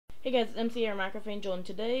Hey guys, it's MC here, Microphone Angel, and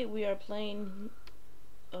today we are playing,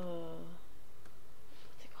 what's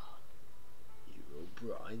it called?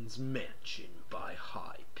 Herobrines Mansion by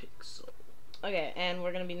Hypixel. Okay, and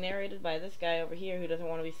we're gonna be narrated by this guy over here who doesn't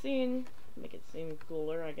want to be seen. Make it seem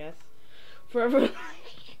cooler, I guess. Forever,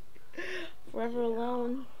 forever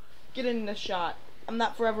alone. Get in the shot. I'm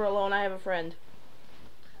not forever alone. I have a friend.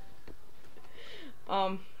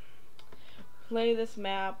 Play this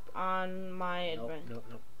map on my adventure.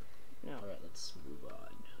 No. Alright, let's move on.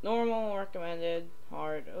 Normal, recommended,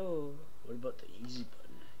 hard. Oh. What about the easy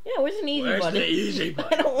button? Yeah, where's an easy Where's button? the easy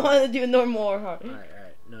button? I don't want to do normal or hard.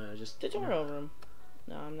 Alright. No, just Tutorial room.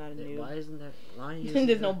 No, I'm not a noob. Why isn't there?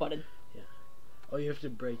 There's no button. Yeah. Oh, you have to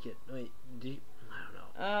break it. Wait, I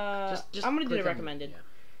don't know. Just I'm gonna do the click on- recommended.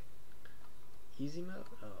 yeah. Easy mode?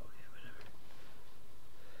 Oh, okay, whatever.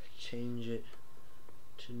 Change it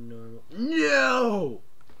to normal. No!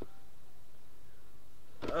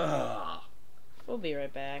 Ugh. We'll be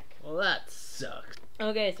right back. Well, that sucks.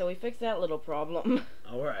 Okay, so we fixed that little problem.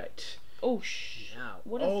 Alright. Oh, shh. Now,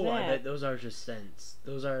 What is I that? bet those are just scents.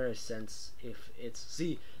 Those are a sense if it's...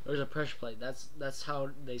 See, there's a pressure plate. That's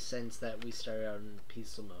how they sense that we started out in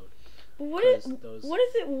peaceful mode. What is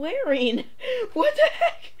it wearing? What the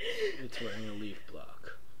heck? It's wearing a leaf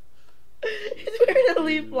block. It's wearing a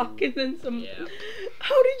leaf block and then some... Yeah.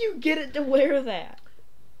 How did you get it to wear that?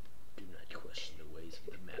 Do not question the ways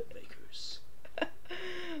of the map makers.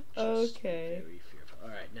 Okay. Very fearful.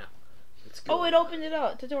 Alright, now, let's go. Oh, it opened it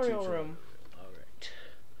up. Tutorial room. Alright.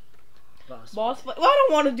 Boss fight. Well, I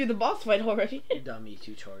don't want to do the boss fight already. Dummy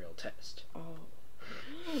tutorial test. Oh.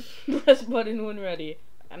 Press button when ready.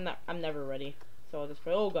 I'm never ready. So I'll just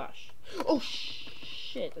play. Oh gosh. Oh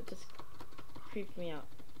shit. That just creeped me out.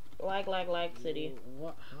 Lag city.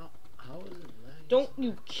 What? How is it lagging? Don't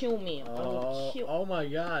you kill me. I will kill. Oh my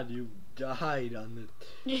god, you died on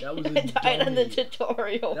the... That was a I died on the dummy.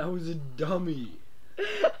 tutorial. That was a dummy.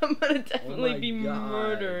 I'm gonna definitely be God.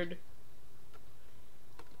 murdered.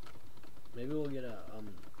 Maybe we'll get a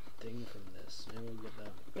thing from this.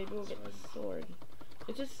 Maybe we'll get the sword.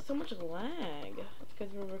 It's just so much lag. It's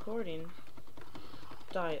because we're recording.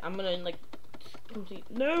 Die. I'm gonna like complete.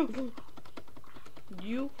 No.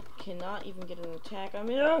 You cannot even get an attack on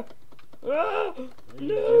me. Ah! Ah! What are you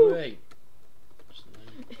No. doing? Just let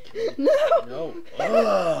me kill you. No. No.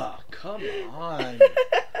 Ugh, come on.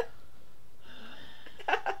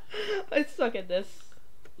 I suck at this.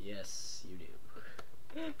 Yes, you do.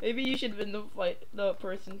 Maybe you should have been the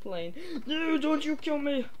person playing. No, don't you kill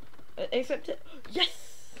me. Except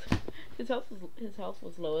yes. His health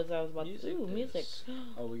was low as I was about to. Ooh, music.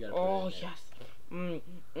 Oh, we gotta. Oh put it in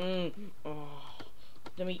yes. Oh.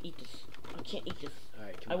 Let me eat this. I can't eat this. there.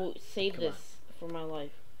 Alright, I will save this for my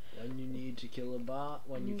life. When you need to kill a bot,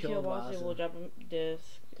 when you kill kill a boss, boss, it will drop a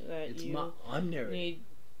disc that it's you under need.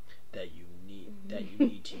 that you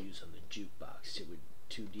need to use on the jukebox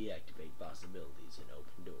to deactivate boss abilities and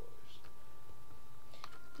open doors.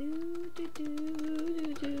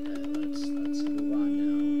 Let's move on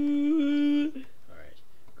now. Alright,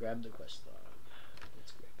 grab the quest log.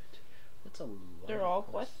 Let's grab it. That's a lot. They're all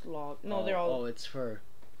quest log. No, they're all. Oh, it's for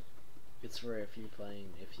if you're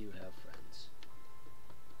playing, if you have friends.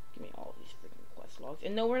 Give me all these freaking quest logs.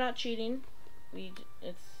 And no, we're not cheating.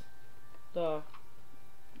 It's the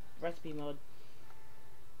recipe mode.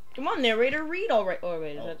 Come on, narrator, read all right. Oh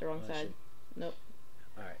wait, is that the wrong side? Nope.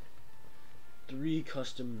 Alright. 3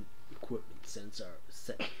 custom equipment sets are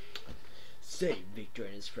set. Save Victor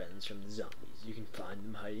and his friends from the zombies. You can find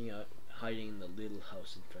them hiding in the little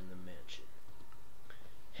house in front of the mansion.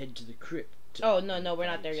 Head to the crypt. Oh no, we're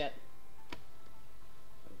not there yet.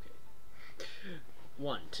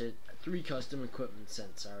 Okay. 3 custom equipment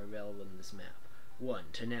sets are available in this map.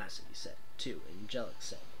 1 tenacity set. 2 angelic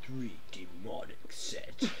set. 3 demonic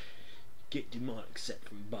set. Get demonic set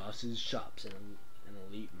from bosses, shops, and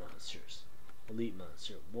elite monsters. Elite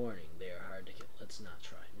monster. Warning, they are hard to kill. Let's not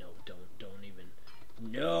try. No, don't even.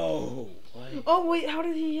 No! Why? Oh wait, how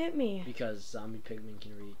did he hit me? Because zombie pigmen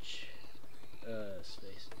can reach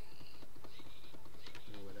space.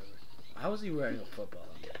 Or whatever. How is he wearing a football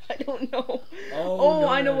helmet? I don't know. Oh, no,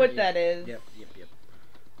 I know no, what yeah. that is. Yep.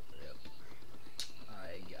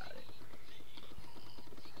 I got it.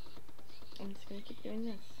 I'm just gonna keep doing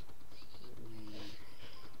this.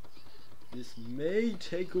 This may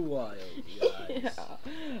take a while, guys. Yeah.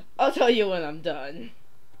 I'll tell you when I'm done.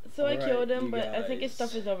 So I Alright, killed him, you but I think his guys.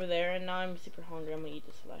 stuff is over there, and now I'm super hungry. I'm gonna eat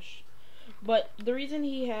this flesh. But the reason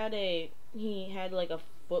he had like a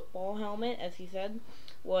football helmet, as he said,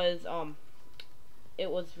 was it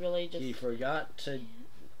was really just He forgot to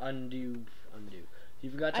undo. He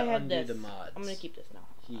forgot to I had undo this. the mods. I'm gonna keep this now.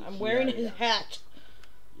 He I'm wearing had it his on. hat.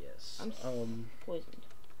 Yes. I'm poisoned.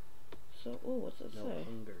 So, what's it no say?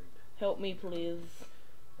 hungered. Help me, please.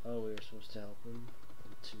 Oh, we were supposed to help him.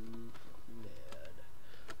 I'm too mad.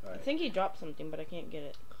 I Alright. think he dropped something, but I can't get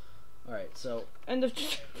it. Alright, so End of.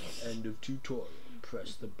 end of tutorial.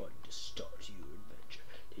 Press the button to start your adventure.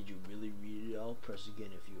 Did you really read it all? Press again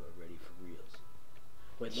if you are ready for reals.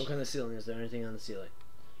 Wait, look on the ceiling. Is there anything on the ceiling?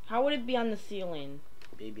 How would it be on the ceiling?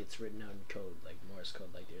 Maybe it's written out in code, like Morse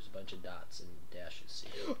code, like there's a bunch of dots and dashes.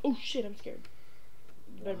 Oh shit, I'm scared.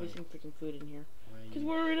 There better be Why? some freaking food in here. Why are Because you-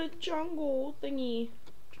 we're in a jungle thingy.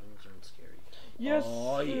 Jungles aren't scary. Yes.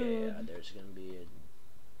 Oh yeah, there's gonna be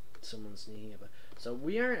someone sneaking up. So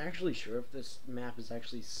we aren't actually sure if this map is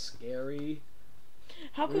actually scary.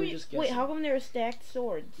 How We come were you just wait? guessing. How come there are stacked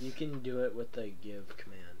swords? You can do it with the give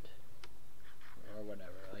command or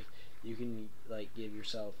whatever. Like you can like give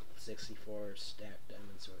yourself 64 stacked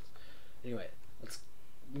diamond swords. Anyway, let's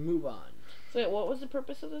move on. So wait, what was the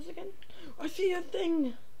purpose of this again? I see a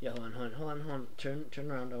thing. Yeah, hold on. Turn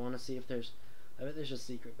around. I want to see if there's. I bet there's a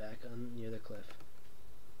secret back on near the cliff.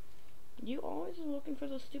 You always are looking for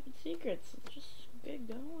those stupid secrets. Just get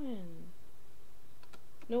going.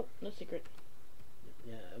 Nope, no secret.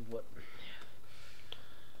 Yeah, what?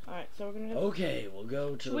 Alright, so we're gonna have Okay, we'll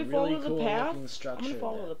go to Should the we really follow the cool path? looking structure. I'm gonna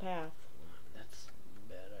follow that- the path. That's a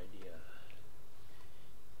bad idea.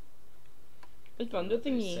 It's I don't fun know the what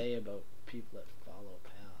they thingy. say about people that follow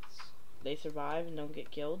paths. They survive and don't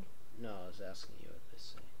get killed. No, I was asking you what they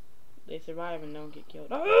say. They survive and don't get killed.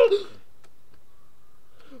 Ah! Oh,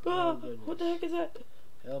 Ah! goodness. What the heck is that?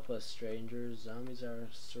 Help us, strangers. Zombies are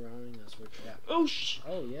surrounding us. We're trapped. Oh shh!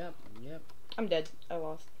 Oh, yep. I'm dead. I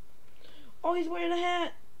lost. Oh, he's wearing a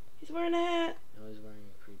hat. He's wearing a hat. Now he's wearing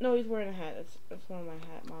a creep. No, he's wearing a hat. That's one of my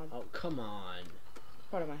hat mods. Oh, come on.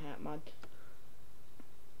 Part of my hat mod.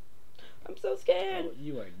 I'm so scared. Oh,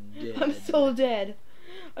 you are dead. I'm so dead.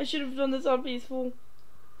 I should have done this on peaceful.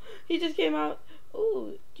 He just came out.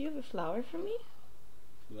 Ooh, do you have a flower for me?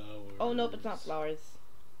 Flowers. Oh nope, it's not flowers.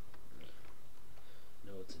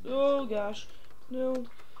 No, it's a Oh gosh, no.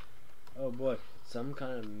 Oh boy, some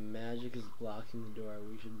kind of magic is blocking the door.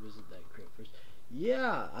 We should visit that crypt first.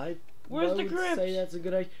 Yeah, Where's I the would crypt? say that's a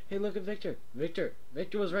good idea. Hey, look at Victor.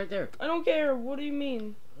 Victor was right there. I don't care. What do you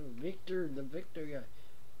mean? Victor, the Victor guy.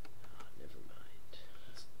 Oh, never mind.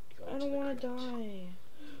 Let's go I to don't the want to crypt. die.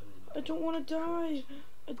 I don't want to die.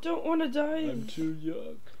 I don't want to die. I'm too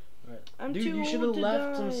young. Alright. I'm Dude, too you should old have to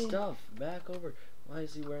left some die. stuff back over. Why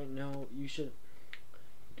is he wearing? No, you should.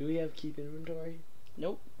 Do we have keep inventory?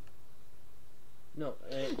 Nope. No,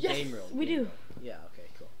 Yes, game roll. we game do. roll. Yeah, okay,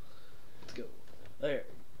 cool. Let's go. There.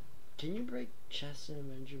 Can you break chests in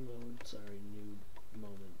adventure mode? Sorry, new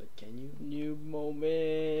moment, but can you? New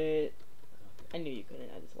moment. Okay. I knew you couldn't.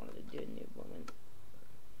 I just wanted to do a new moment.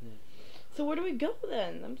 Yeah. So where do we go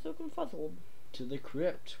then? I'm so confuzzled. To the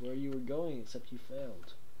crypt where you were going, except you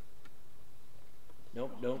failed.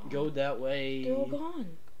 Nope, don't go that way. They're all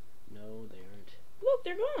gone. No, they aren't. Look,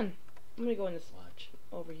 they're gone. I'm gonna go in this Watch.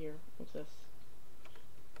 over here. What's this?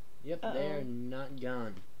 Yep, Uh-oh. they are not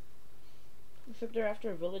gone. Except they're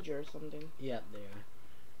after a villager or something. Yep, they are.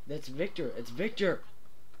 That's Victor. It's Victor.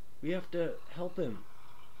 We have to help him.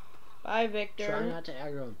 Bye, Victor. Try not to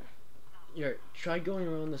aggro him. Here, try going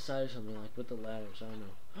around the side or something, like with the ladders. I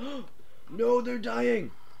don't know. No, they're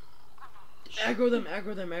dying. Aggro them,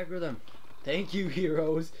 aggro them, aggro them. Thank you,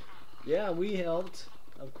 heroes. Yeah, we helped.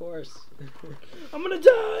 Of course. I'm gonna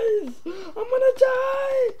die! I'm gonna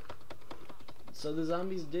die! So the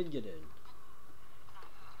zombies did get in.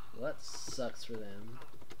 Well, that sucks for them.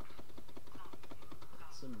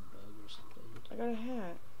 That's a bug or something. I got a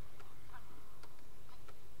hat.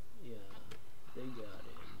 Yeah, they got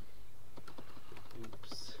in.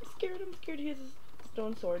 Oops. I'm scared. I'm scared. He has a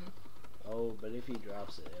stone sword. Oh, but if he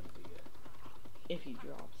drops it, it'll be good. If he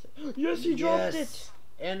drops it. Yes, he dropped it! Yes!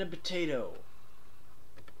 And a potato.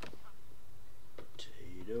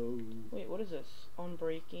 Potato. Wait, what is this?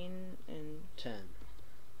 Unbreaking and... 10.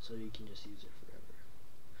 So you can just use it forever.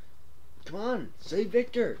 Come on, say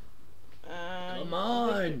Victor. Come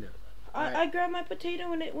on. Victor. Alright. I grabbed my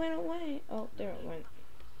potato and it went away. Oh, there it went.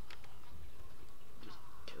 Just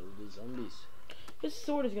kill the zombies. His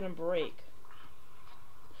sword is gonna break.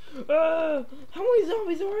 How many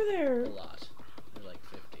zombies are there? A lot. There's like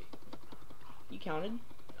 50. You counted?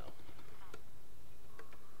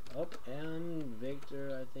 Oh, and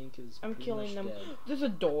Victor, I think, is I'm pretty killing much them. dead. There's a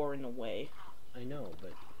door in the way. I know,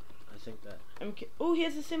 but I think that. Oh, he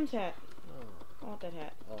has a Sims hat. Oh, I want that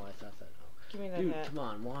hat. oh, I thought that. Give me that Dude, hat. come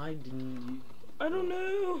on. Why didn't you I don't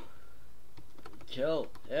know. kill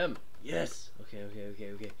him? Yes. Okay.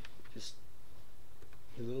 Just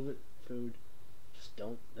a little bit of food. Just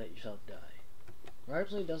don't let yourself die. Or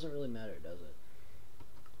actually, it doesn't really matter, does it?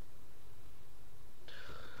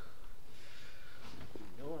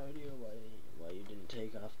 No idea why you didn't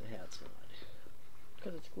take off the hats, mod.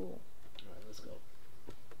 Because it's cool. Alright, let's go.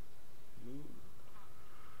 Move.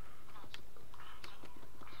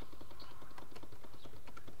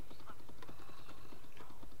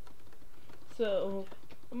 So,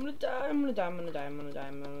 I'm gonna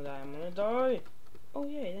die. Oh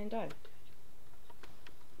yeah, he didn't die.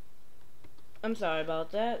 I'm sorry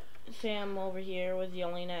about that. Sam over here was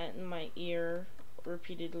yelling at in my ear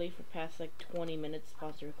repeatedly for past like 20 minutes.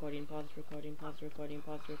 Pause the recording, pause the recording, pause the recording,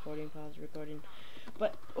 pause the recording, pause the recording.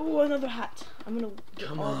 But, oh, another hat. I'm gonna get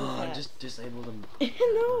Come all on, these hats. just disable them.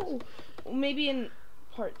 No! Maybe in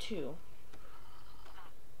part 2.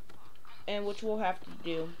 And which we'll have to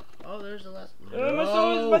do. Oh, there's the last.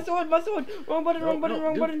 My sword! Wrong button, wrong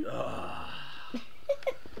dude. button.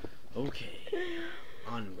 Okay.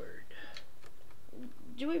 Onward.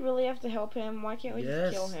 Do we really have to help him? Why can't we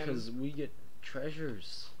just kill him? Yes, because we get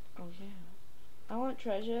treasures. Oh yeah. I want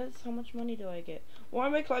treasures. How much money do I get? Why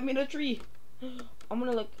am I climbing a tree? I'm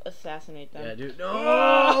gonna like assassinate them. Yeah, dude.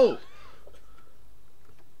 No!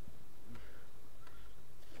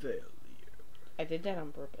 Failure. I did that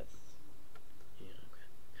on purpose. Yeah,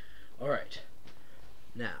 okay. Alright.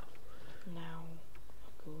 Now.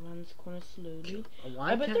 Go around this corner slowly.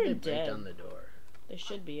 Why I bet can't they're they break dead. down the door? They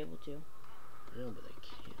should be able to. No, but they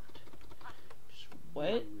can't. Just What?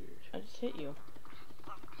 really weird. I just hit you.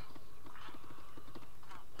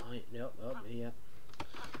 Oh, nope. Oh, yep.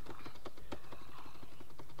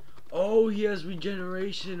 Oh, he has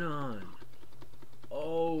regeneration on.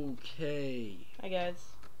 Okay. Hi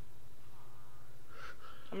guys.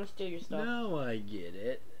 I'm gonna steal your stuff. Now I get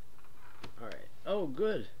it. Alright. Oh,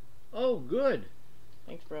 good. Oh, good.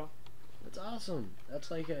 Thanks, bro. That's awesome. That's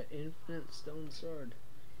like an infinite stone sword.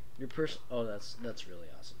 Your oh, that's really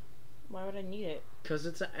awesome. Why would I need it? Because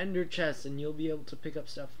it's an ender chest and you'll be able to pick up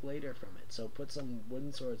stuff later from it. So put some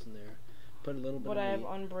wooden swords in there. Put a little bit But of I meat.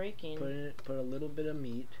 have unbreaking. Put a little bit of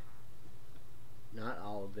meat. Not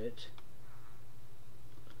all of it.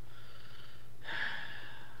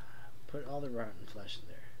 Put all the rotten flesh in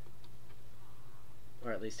there.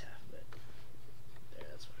 Or at least half of it. There,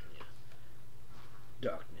 that's fine, yeah.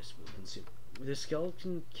 Darkness will consume. The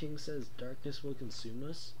Skeleton King says darkness will consume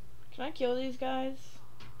us. Can I kill these guys?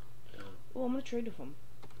 No. Oh, I'm gonna trade with them.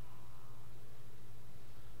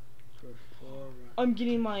 For 4 I'm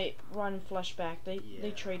getting my rotten flesh back. They Yeah.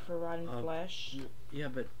 trade for rotten flesh. Yeah,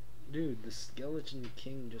 but dude, the Skeleton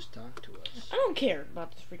King just talked to us. I don't care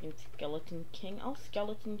about this freaking Skeleton King. I'll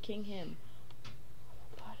Skeleton King him.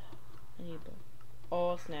 But I need them.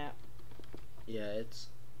 Oh snap! Yeah, it's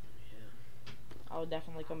I'll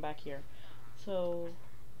definitely come back here. So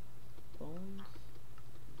bones.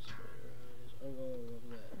 Oh, what was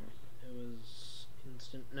that? It was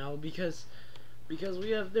instant. No, because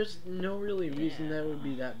there's no really reason that would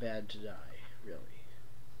be that bad to die, really.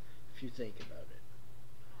 If you think about it.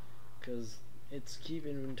 Because it's keep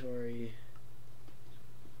inventory.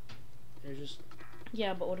 There's just...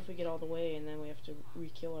 Yeah, but what if we get all the way and then we have to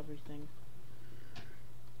re-kill everything?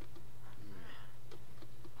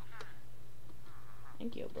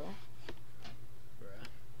 Thank you, bro. Bruh.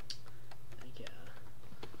 Thank ya.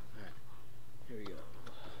 Alright. Here we go.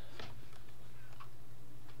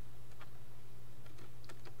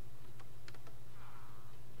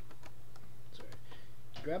 Sorry.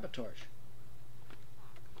 Grab a torch.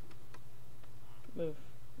 Move,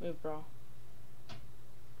 bro.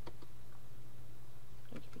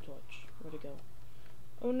 Thanks for torch. Where'd it go?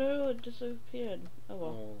 Oh no, it disappeared. Oh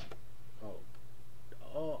well.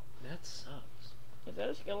 Oh, that sucks. Is that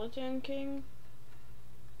a Skeleton King?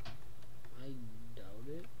 I doubt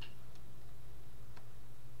it.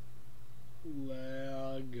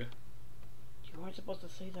 Lag. You weren't supposed to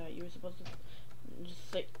say that. You were supposed to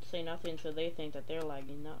just say nothing so they think that they're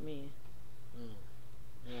lagging, not me. Oh.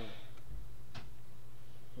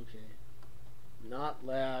 Okay. Not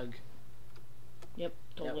lag. Yep,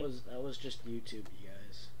 totally. That was just YouTube, you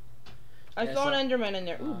guys. I saw an Enderman in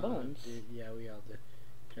there. Ooh, bones. Dude, yeah, we all did.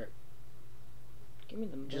 Here, Give me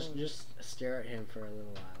them bones. just stare at him for a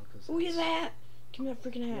little while. Ooh, he has a hat. Give me that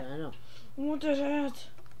freaking hat. Yeah, I know. I want that hat.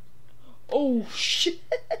 Oh shit!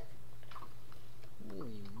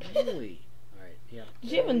 Holy moly! All right, yeah.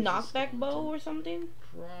 Does he have a knockback bow or something?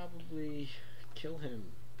 Probably kill him,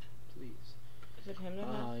 please. Is it him that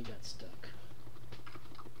Oh, he got stuck.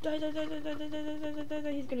 Die.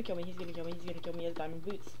 He's gonna kill me. He has diamond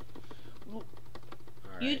boots. All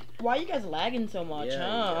Why are you guys lagging so much, yeah,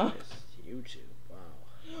 huh? you guys, YouTube.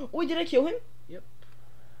 Wow. Wait, did I kill him?